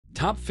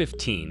Top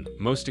 15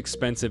 Most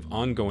Expensive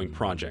Ongoing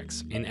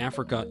Projects in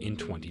Africa in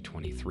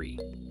 2023.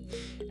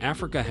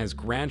 Africa has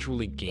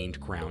gradually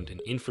gained ground in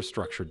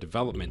infrastructure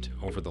development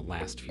over the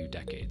last few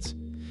decades.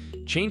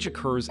 Change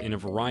occurs in a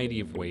variety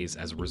of ways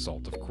as a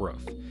result of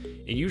growth.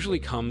 It usually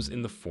comes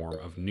in the form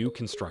of new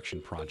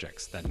construction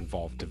projects that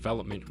involve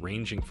development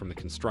ranging from the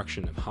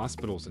construction of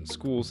hospitals and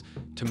schools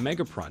to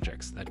mega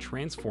projects that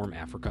transform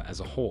Africa as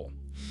a whole.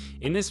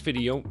 In this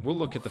video, we'll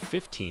look at the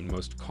 15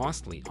 most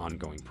costly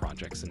ongoing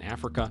projects in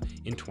Africa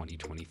in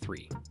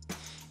 2023.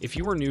 If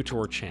you are new to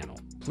our channel,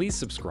 please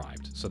subscribe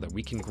so that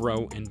we can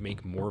grow and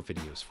make more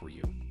videos for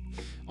you.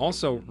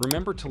 Also,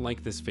 remember to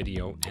like this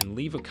video and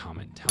leave a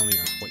comment telling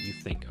us what you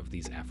think of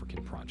these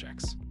African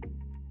projects.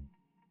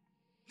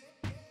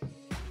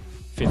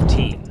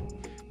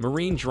 15.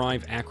 Marine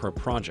Drive Accra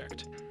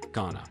Project,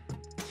 Ghana.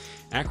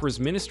 Accra's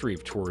Ministry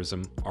of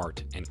Tourism,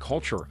 Art and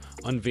Culture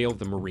unveiled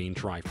the Marine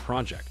Drive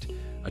Project,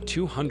 a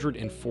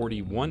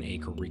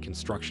 241-acre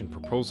reconstruction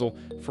proposal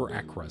for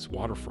Accra's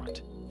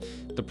waterfront.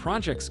 The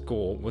project's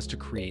goal was to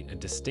create a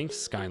distinct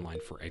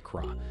skyline for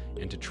Accra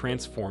and to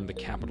transform the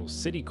capital's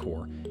city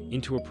core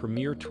into a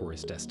premier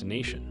tourist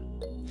destination.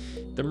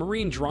 The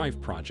Marine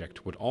Drive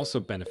project would also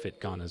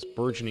benefit Ghana's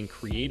burgeoning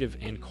creative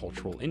and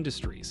cultural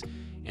industries,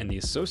 and the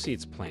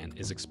Associates plan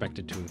is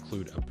expected to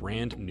include a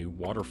brand new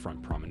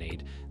waterfront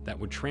promenade that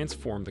would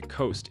transform the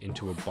coast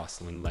into a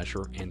bustling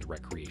leisure and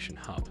recreation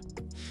hub.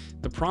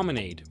 The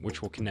promenade,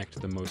 which will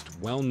connect the most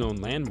well-known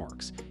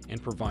landmarks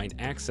and provide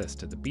access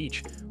to the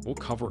beach, will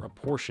cover a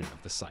portion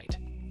of the site.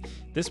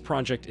 This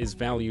project is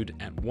valued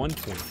at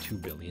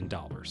 $1.2 billion.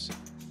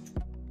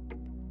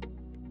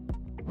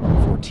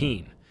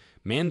 14.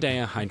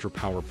 Mandaya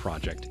Hydropower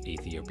Project,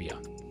 Ethiopia.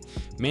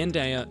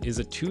 Mandaya is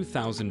a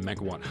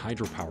 2,000-megawatt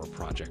hydropower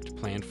project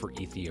planned for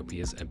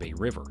Ethiopia's Abyei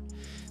River.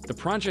 The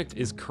project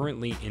is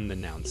currently in the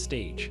noun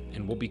stage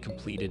and will be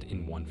completed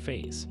in one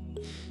phase.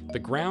 The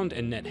ground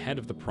and net head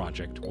of the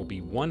project will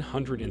be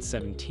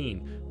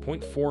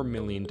 $117.4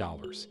 million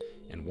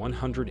and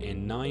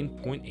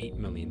 $109.8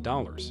 million,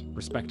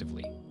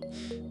 respectively.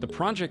 The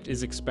project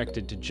is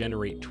expected to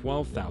generate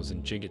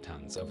 12,000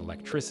 gigatons of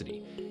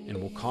electricity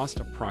and will cost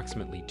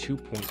approximately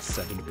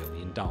 $2.7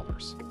 billion.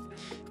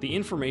 The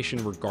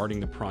information regarding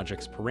the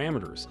project's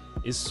parameters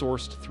is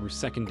sourced through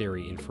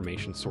secondary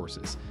information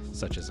sources,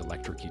 such as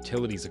electric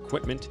utilities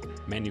equipment,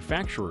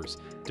 manufacturers,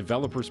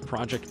 developers,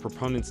 project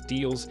proponents,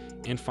 deals,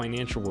 and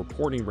financial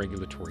reporting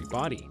regulatory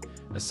body,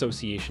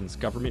 associations,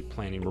 government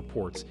planning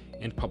reports,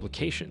 and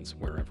publications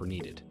wherever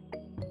needed.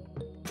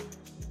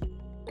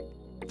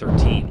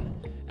 13.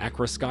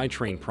 Accra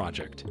SkyTrain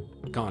Project,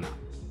 Ghana.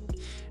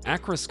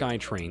 Accra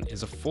SkyTrain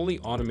is a fully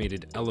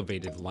automated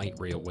elevated light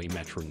railway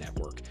metro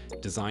network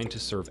designed to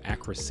serve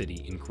Accra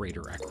City in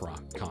Greater Accra,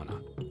 Ghana.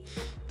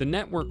 The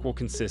network will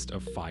consist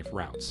of 5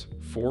 routes,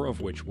 4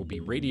 of which will be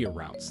radial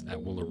routes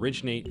that will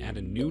originate at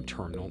a new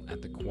terminal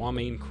at the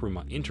Kwame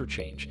Nkrumah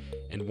interchange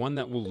and one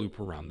that will loop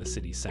around the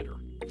city center.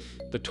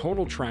 The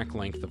total track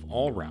length of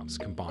all routes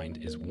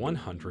combined is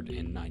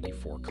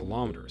 194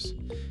 kilometers.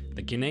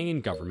 The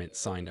Ghanaian government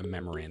signed a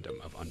Memorandum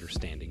of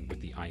Understanding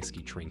with the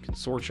iSky Train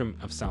Consortium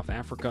of South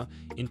Africa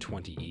in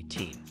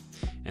 2018,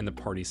 and the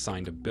parties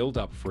signed a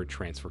build-up for a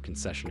transfer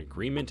concession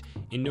agreement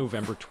in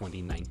November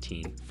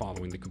 2019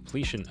 following the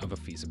completion of a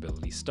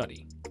feasibility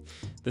study.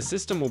 The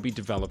system will be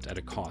developed at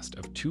a cost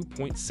of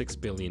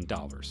 $2.6 billion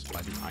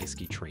by the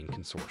iSky Train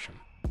Consortium.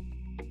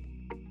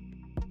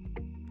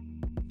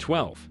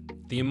 12.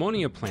 The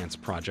Ammonia Plants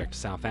Project,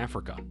 South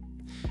Africa.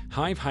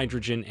 Hive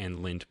Hydrogen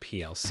and Lind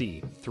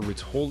plc, through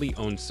its wholly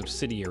owned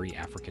subsidiary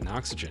African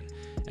Oxygen,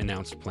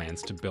 announced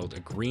plans to build a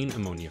green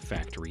ammonia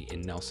factory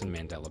in Nelson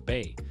Mandela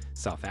Bay,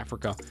 South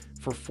Africa,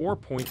 for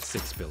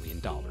 $4.6 billion.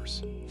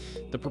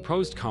 The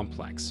proposed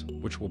complex,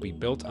 which will be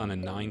built on a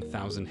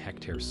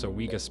 9,000-hectare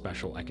Soweto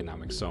Special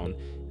Economic Zone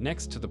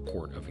next to the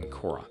port of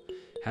Nkora,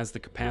 has the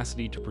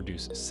capacity to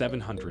produce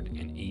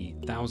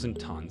 780,000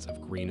 tons of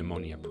green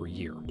ammonia per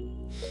year.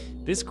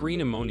 This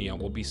green ammonia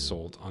will be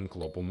sold on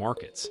global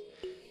markets.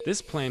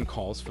 This plan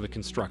calls for the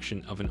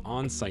construction of an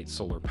on-site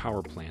solar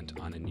power plant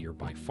on a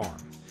nearby farm.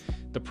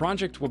 The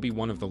project will be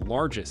one of the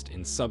largest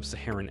in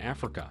sub-Saharan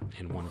Africa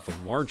and one of the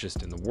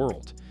largest in the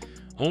world.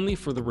 Only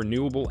for the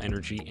renewable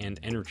energy and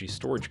energy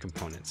storage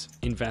components,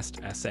 Invest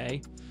SA,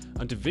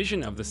 a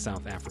division of the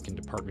South African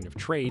Department of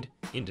Trade,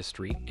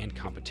 Industry, and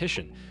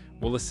Competition,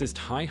 will assist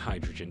High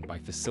Hydrogen by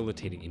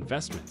facilitating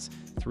investments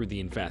through the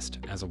Invest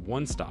as a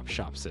one-stop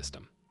shop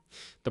system.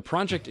 The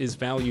project is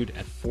valued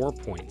at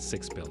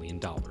 $4.6 billion.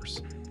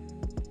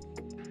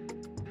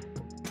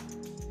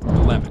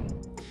 11.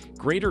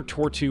 Greater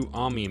Tortue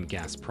Ahmeyim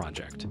Gas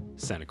Project,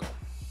 Senegal.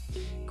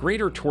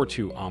 Greater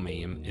Tortue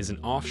Ahmeyim is an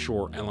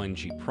offshore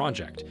LNG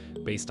project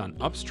based on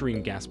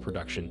upstream gas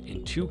production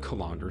in 2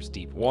 kilometers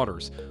deep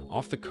waters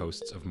off the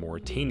coasts of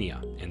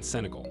Mauritania and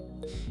Senegal.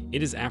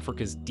 It is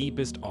Africa's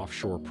deepest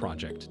offshore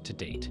project to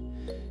date.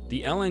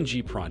 The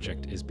LNG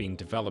project is being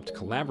developed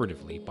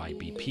collaboratively by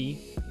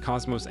BP,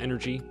 Cosmos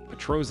Energy,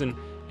 Petrosen,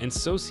 and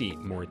Société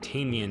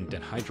Mauritanienne des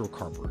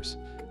Hydrocarbures,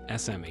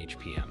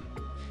 SMHPM.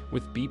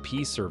 with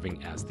BP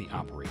serving as the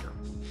operator.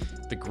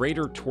 The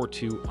Greater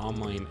Tortue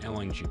al-aman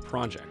LNG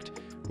project,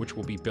 which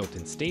will be built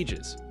in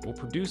stages, will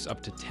produce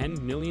up to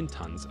 10 million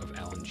tons of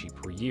LNG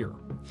per year.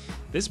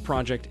 This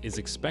project is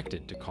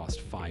expected to cost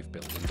 $5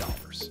 billion.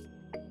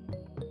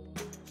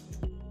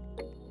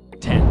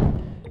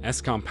 10.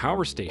 Eskom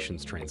Power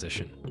Stations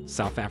Transition,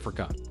 South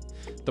Africa.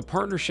 The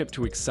partnership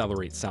to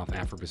accelerate South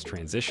Africa's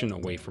transition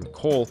away from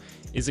coal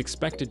is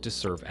expected to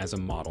serve as a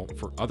model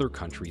for other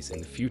countries in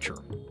the future.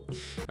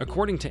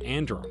 According to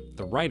Andrew,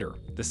 the writer,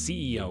 the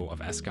CEO of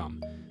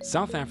Eskom,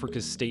 South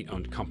Africa's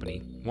state-owned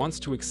company wants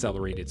to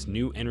accelerate its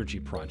new energy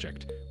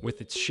project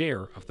with its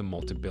share of the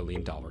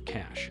multi-billion-dollar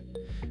cash.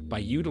 By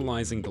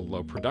utilizing the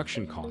low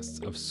production costs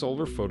of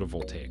solar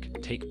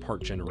photovoltaic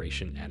take-part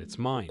generation at its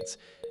mines,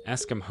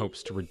 Eskom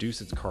hopes to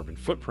reduce its carbon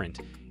footprint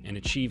and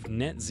achieve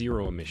net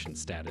zero emission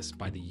status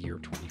by the year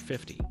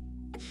 2050.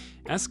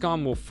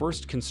 Eskom will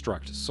first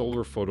construct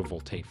solar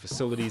photovoltaic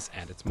facilities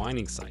at its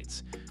mining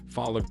sites,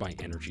 followed by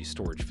energy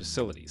storage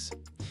facilities.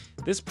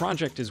 This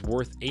project is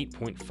worth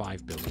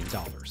 $8.5 billion.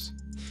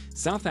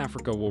 South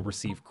Africa will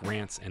receive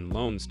grants and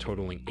loans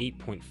totaling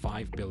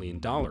 $8.5 billion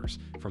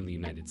from the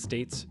United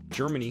States,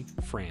 Germany,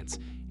 France,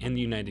 and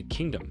the United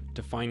Kingdom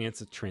to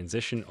finance its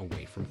transition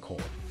away from coal.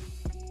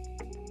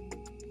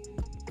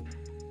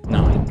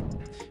 9.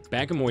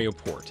 Bagamoyo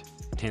Port,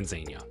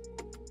 Tanzania.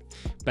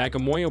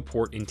 Bagamoyo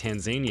Port in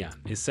Tanzania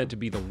is said to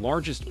be the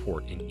largest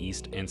port in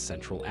East and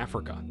Central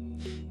Africa.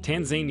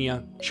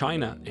 Tanzania,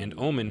 China, and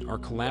Oman are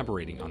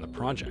collaborating on the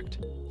project.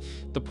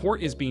 The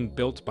port is being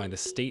built by the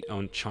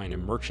state-owned China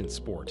Merchants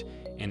Port,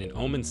 and an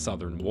Oman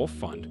Southern Wolf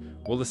Fund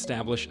will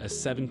establish a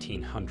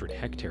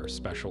 1,700-hectare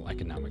special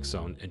economic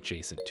zone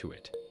adjacent to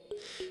it.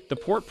 The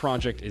port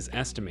project is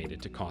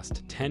estimated to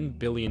cost $10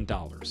 billion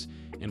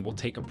and will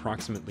take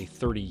approximately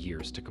 30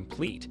 years to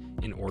complete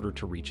in order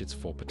to reach its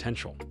full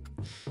potential.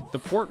 The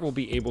port will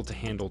be able to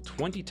handle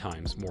 20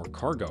 times more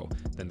cargo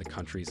than the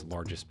country's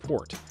largest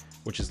port,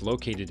 which is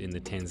located in the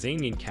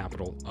Tanzanian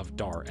capital of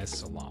Dar es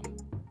Salaam.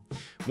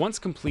 Once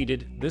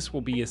completed, this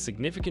will be a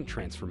significant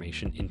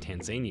transformation in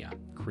Tanzania,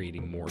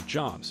 creating more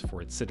jobs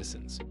for its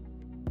citizens.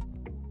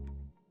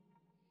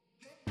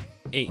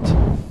 8.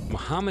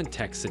 Mohammed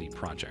Tech City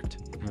Project,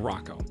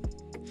 Morocco.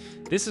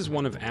 This is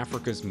one of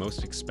Africa's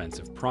most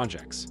expensive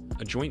projects,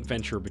 a joint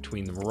venture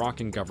between the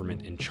Moroccan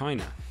government and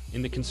China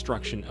in the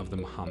construction of the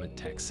Mohammed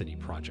Tech City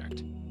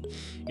project.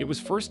 It was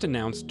first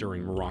announced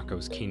during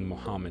Morocco's King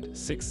Mohammed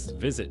VI's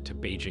visit to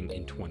Beijing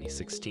in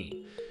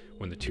 2016,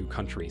 when the two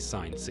countries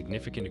signed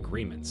significant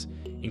agreements,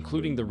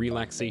 including the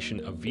relaxation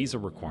of visa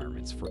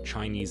requirements for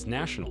Chinese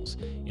nationals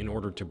in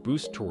order to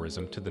boost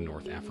tourism to the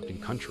North African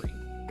country.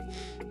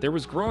 There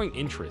was growing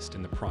interest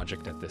in the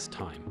project at this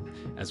time,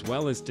 as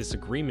well as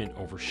disagreement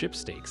over ship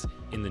stakes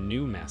in the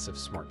new massive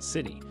smart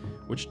city,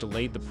 which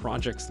delayed the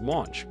project's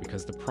launch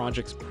because the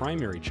project's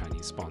primary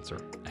Chinese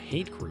sponsor, a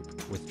hate group,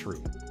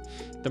 withdrew.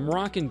 The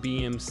Moroccan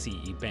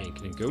BMCE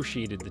Bank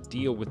negotiated the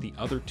deal with the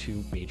other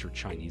two major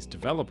Chinese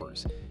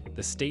developers,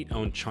 the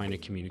state-owned China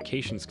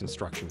Communications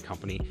Construction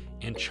Company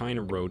and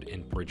China Road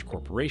and Bridge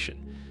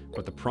Corporation,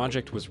 but the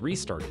project was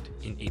restarted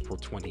in April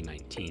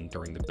 2019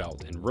 during the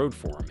Belt and Road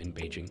Forum in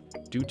Beijing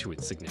due to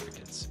its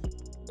significance.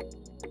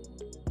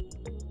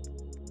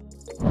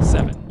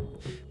 7.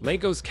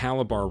 Lagos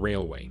Calabar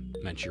Railway,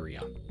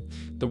 Nigeria.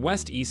 The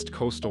West-East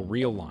Coastal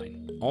Rail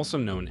Line, also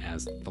known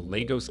as the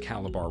Lagos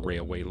Calabar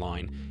Railway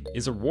Line,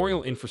 is a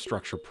royal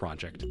infrastructure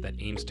project that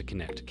aims to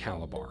connect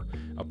Calabar,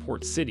 a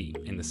port city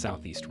in the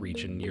southeast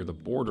region near the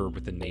border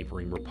with the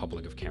neighboring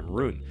Republic of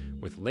Cameroon,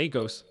 with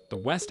Lagos, the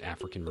West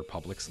African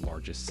Republic's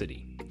largest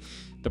city.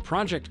 The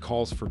project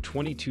calls for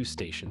 22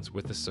 stations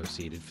with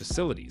associated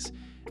facilities,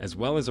 as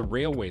well as a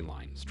railway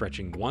line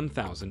stretching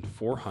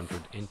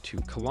 1,402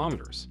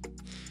 kilometers.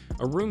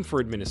 A room for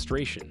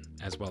administration,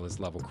 as well as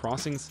level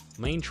crossings,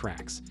 lane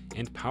tracks,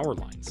 and power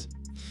lines.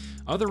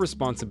 Other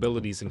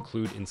responsibilities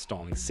include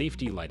installing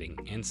safety lighting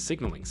and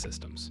signaling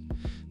systems.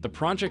 The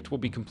project will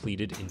be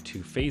completed in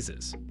 2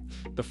 phases.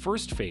 The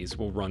first phase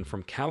will run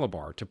from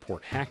Calabar to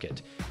Port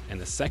Hackett, and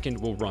the second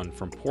will run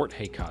from Port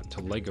Harcourt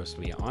to Lagos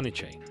via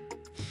Onitsha.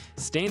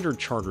 Standard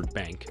Chartered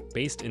Bank,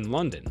 based in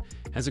London,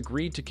 has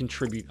agreed to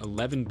contribute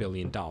 $11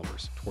 billion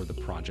toward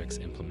the project's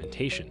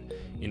implementation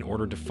in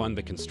order to fund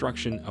the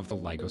construction of the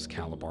Lagos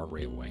Calabar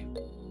Railway.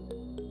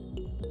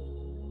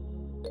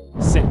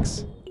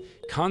 6.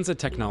 Konza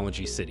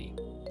Technology City,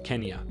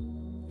 Kenya.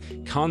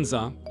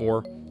 Konza,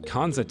 or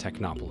Konza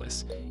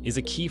Technopolis, is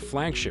a key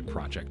flagship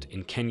project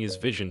in Kenya's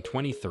Vision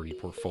 2030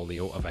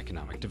 portfolio of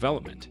economic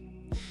development.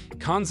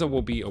 Konza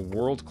will be a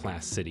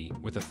world-class city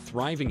with a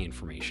thriving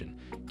information,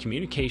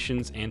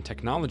 communications and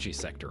technology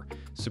sector,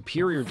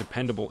 superior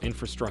dependable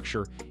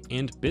infrastructure,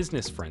 and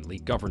business-friendly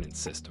governance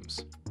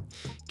systems.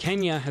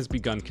 Kenya has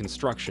begun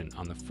construction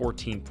on the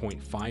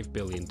 $14.5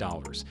 billion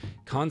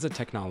Konza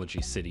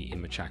Technology City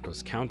in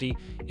Machakos County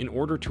in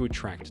order to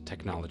attract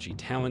technology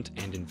talent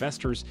and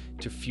investors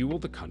to fuel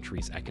the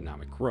country's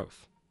economic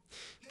growth.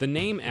 The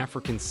name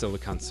African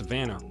Silicon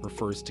Savannah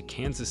refers to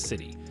Kansas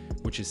City,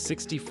 which is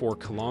 64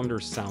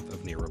 kilometers south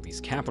of Nairobi's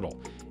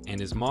capital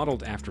and is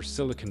modeled after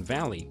Silicon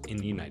Valley in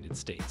the United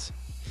States.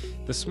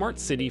 The smart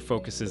city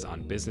focuses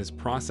on business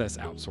process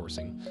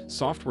outsourcing,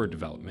 software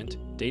development,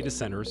 data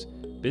centers,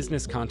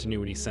 business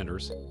continuity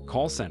centers,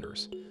 call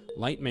centers,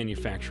 light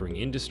manufacturing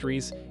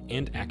industries,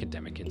 and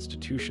academic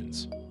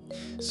institutions.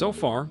 So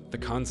far, the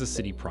Kansas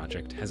City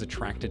project has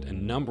attracted a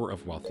number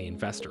of wealthy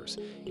investors,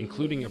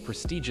 including a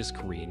prestigious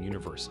Korean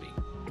university.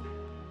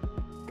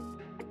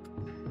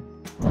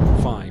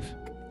 5.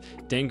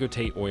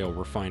 Dangote Oil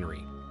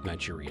Refinery,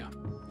 Nigeria.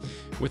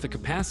 With a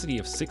capacity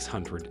of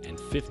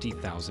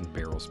 650,000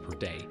 barrels per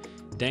day,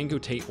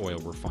 Dangote Oil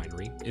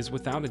Refinery is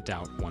without a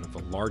doubt one of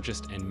the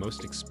largest and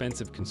most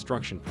expensive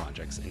construction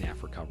projects in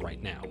Africa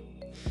right now.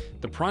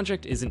 The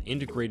project is an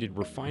integrated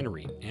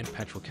refinery and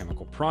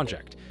petrochemical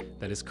project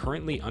that is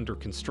currently under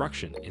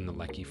construction in the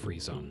Lekki Free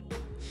Zone.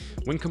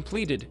 When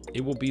completed,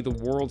 it will be the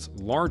world's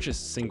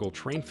largest single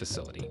train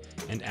facility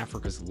and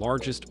Africa's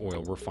largest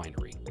oil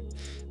refinery.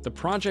 The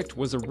project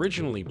was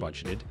originally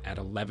budgeted at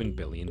 $11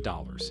 billion,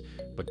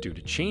 but due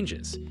to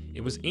changes,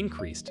 it was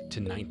increased to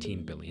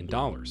 $19 billion.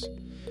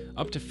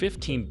 Up to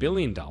 $15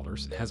 billion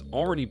has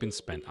already been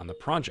spent on the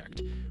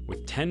project,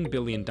 with $10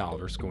 billion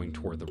going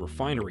toward the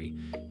refinery,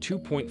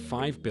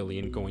 $2.5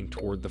 billion going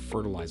toward the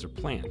fertilizer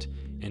plant,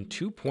 and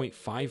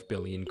 $2.5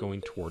 billion going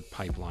toward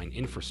pipeline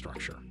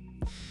infrastructure.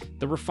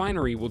 The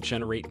refinery will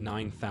generate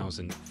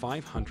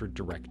 9,500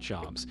 direct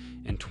jobs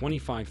and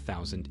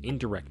 25,000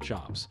 indirect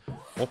jobs,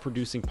 while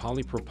producing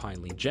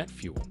polypropylene jet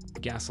fuel,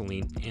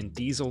 gasoline, and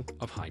diesel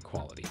of high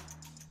quality.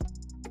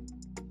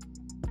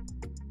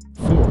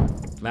 4.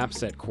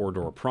 Lapset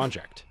Corridor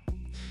Project.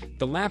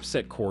 The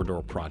Lapset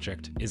Corridor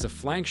Project is a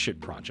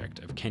flagship project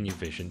of Kenya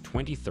Vision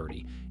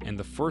 2030 and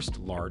the first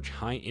large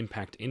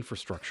high-impact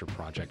infrastructure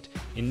project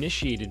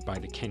initiated by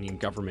the Kenyan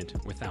government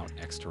without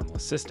external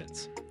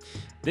assistance.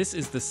 This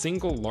is the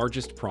single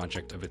largest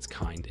project of its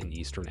kind in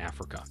Eastern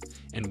Africa,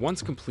 and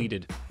once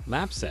completed,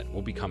 Lapset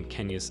will become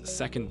Kenya's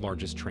second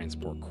largest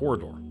transport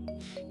corridor.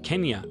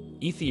 Kenya,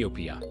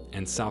 Ethiopia,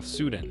 and South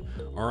Sudan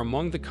are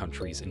among the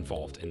countries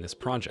involved in this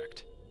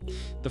project.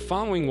 The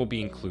following will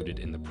be included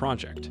in the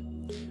project: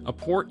 a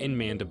port in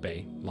Manda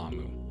Bay,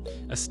 Lamu,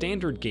 a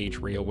standard gauge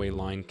railway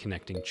line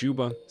connecting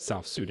Juba,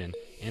 South Sudan,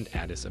 and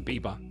Addis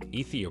Ababa,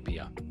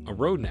 Ethiopia, a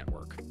road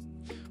network,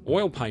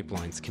 oil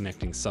pipelines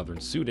connecting southern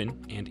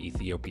Sudan and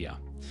Ethiopia,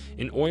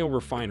 an oil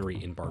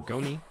refinery in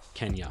Bargoni,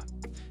 Kenya,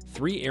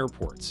 3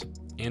 airports,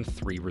 and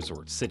 3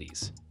 resort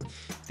cities.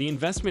 The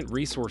investment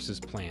resources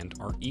planned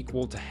are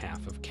equal to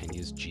half of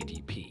Kenya's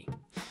GDP.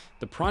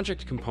 The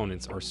project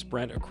components are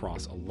spread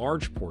across a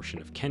large portion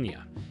of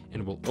Kenya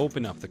and will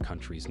open up the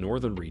country's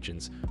northern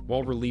regions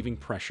while relieving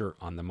pressure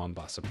on the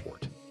Mombasa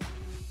port.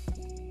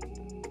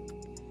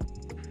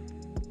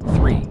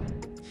 3.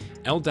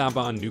 El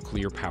Daba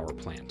Nuclear Power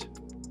Plant.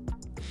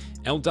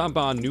 El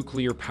Daba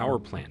Nuclear Power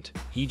Plant,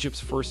 Egypt's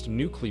first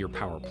nuclear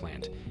power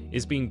plant,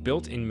 is being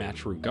built in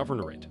Matruh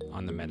Governorate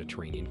on the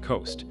Mediterranean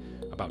coast,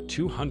 about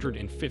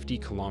 250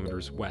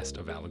 kilometers west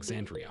of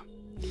Alexandria.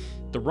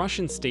 The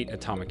Russian State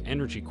Atomic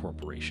Energy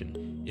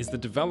Corporation is the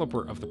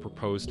developer of the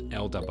proposed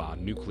El Daba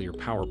nuclear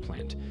power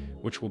plant,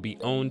 which will be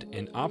owned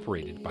and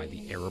operated by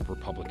the Arab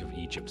Republic of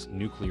Egypt's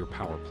Nuclear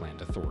Power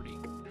Plant Authority.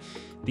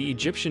 The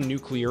Egyptian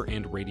Nuclear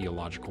and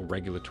Radiological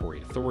Regulatory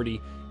Authority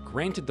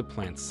granted the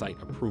plant's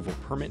site approval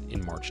permit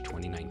in March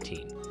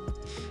 2019.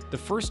 The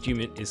first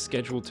unit is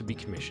scheduled to be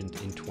commissioned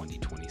in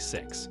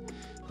 2026.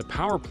 The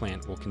power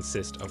plant will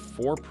consist of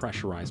 4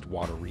 pressurized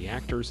water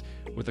reactors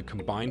with a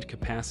combined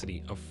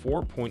capacity of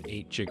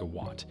 4.8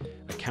 gigawatt,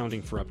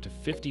 accounting for up to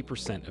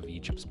 50% of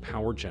Egypt's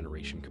power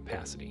generation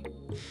capacity.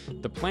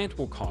 The plant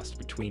will cost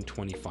between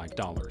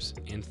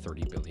 $25 and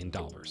 $30 billion.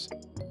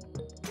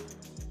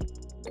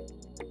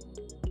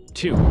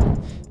 2.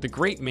 The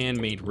Great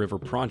Man-Made River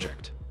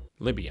Project,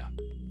 Libya.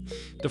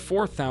 The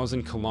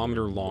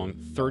 4,000-kilometer-long,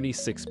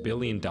 $36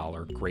 billion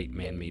Great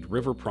Man-Made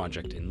River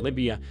Project in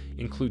Libya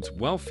includes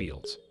well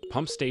fields,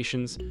 pump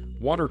stations,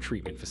 water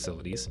treatment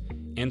facilities,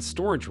 and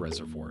storage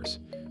reservoirs,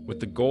 with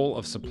the goal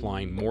of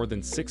supplying more than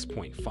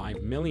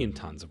 6.5 million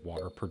tons of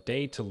water per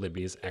day to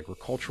Libya's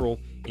agricultural,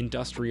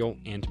 industrial,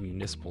 and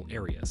municipal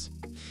areas.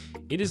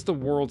 It is the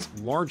world's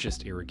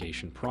largest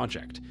irrigation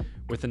project,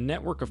 with a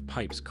network of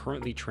pipes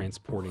currently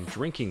transporting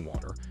drinking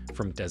water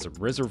from desert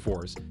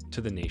reservoirs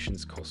to the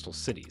nation's coastal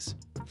cities.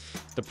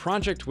 The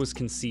project was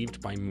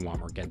conceived by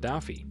Muammar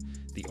Gaddafi,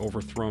 the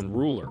overthrown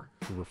ruler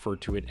who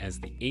referred to it as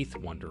the 8th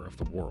wonder of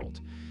the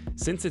world.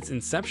 Since its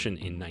inception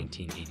in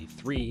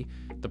 1983,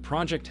 the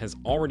project has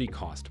already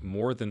cost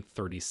more than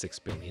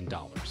 $36 billion.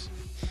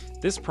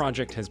 This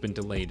project has been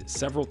delayed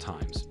several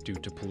times due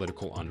to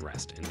political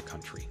unrest in the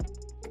country.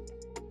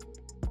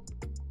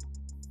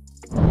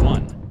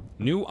 1.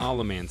 New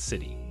Al-Aman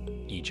City,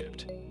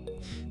 Egypt.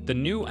 The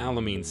New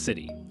Al-Aman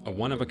City, a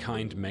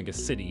one-of-a-kind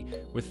mega-city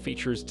with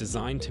features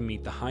designed to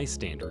meet the high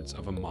standards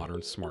of a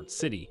modern smart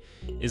city,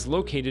 is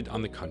located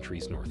on the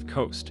country's north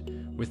coast,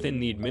 within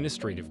the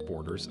administrative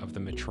borders of the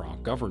Mitra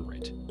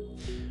Governorate.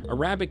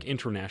 Arabic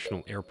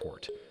International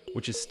Airport,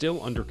 which is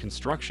still under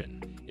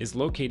construction, is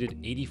located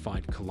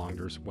 85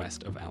 kilometers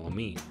west of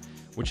al-Aman,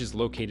 which is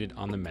located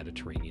on the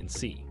Mediterranean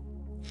Sea.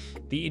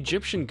 The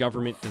Egyptian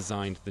government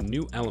designed the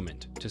new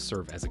element to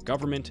serve as a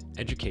government,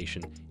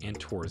 education, and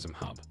tourism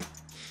hub.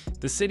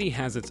 The city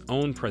has its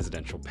own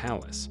presidential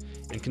palace,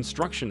 and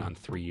construction on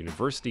 3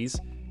 universities,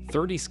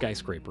 30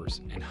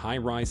 skyscrapers, and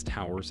high-rise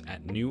towers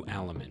at New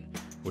Al-Aman,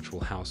 which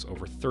will house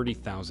over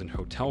 30,000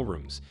 hotel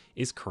rooms,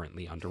 is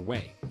currently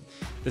underway.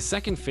 The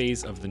second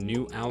phase of the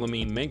New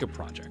Al-Aman mega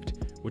project,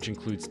 which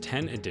includes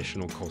 10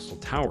 additional coastal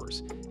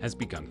towers, has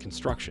begun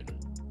construction.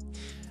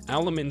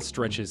 Al-Aman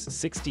stretches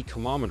 60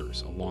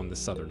 kilometers along the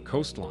southern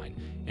coastline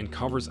and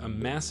covers a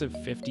massive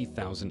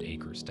 50,000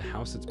 acres to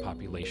house its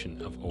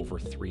population of over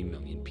 3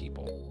 million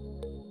people.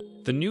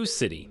 The new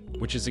city,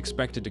 which is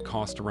expected to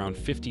cost around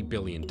 $50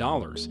 billion,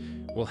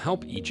 will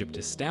help Egypt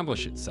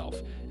establish itself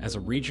as a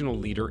regional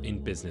leader in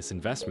business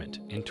investment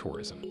and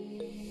tourism.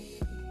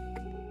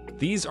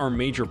 These are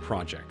major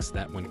projects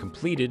that, when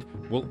completed,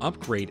 will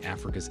upgrade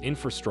Africa's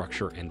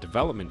infrastructure and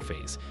development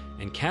phase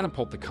and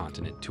catapult the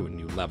continent to a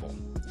new level.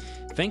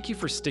 Thank you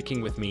for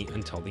sticking with me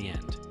until the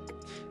end.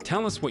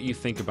 Tell us what you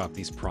think about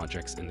these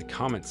projects in the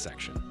comments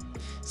section.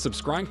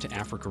 Subscribe to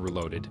Africa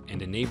Reloaded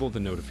and enable the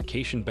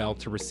notification bell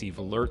to receive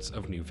alerts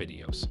of new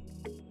videos.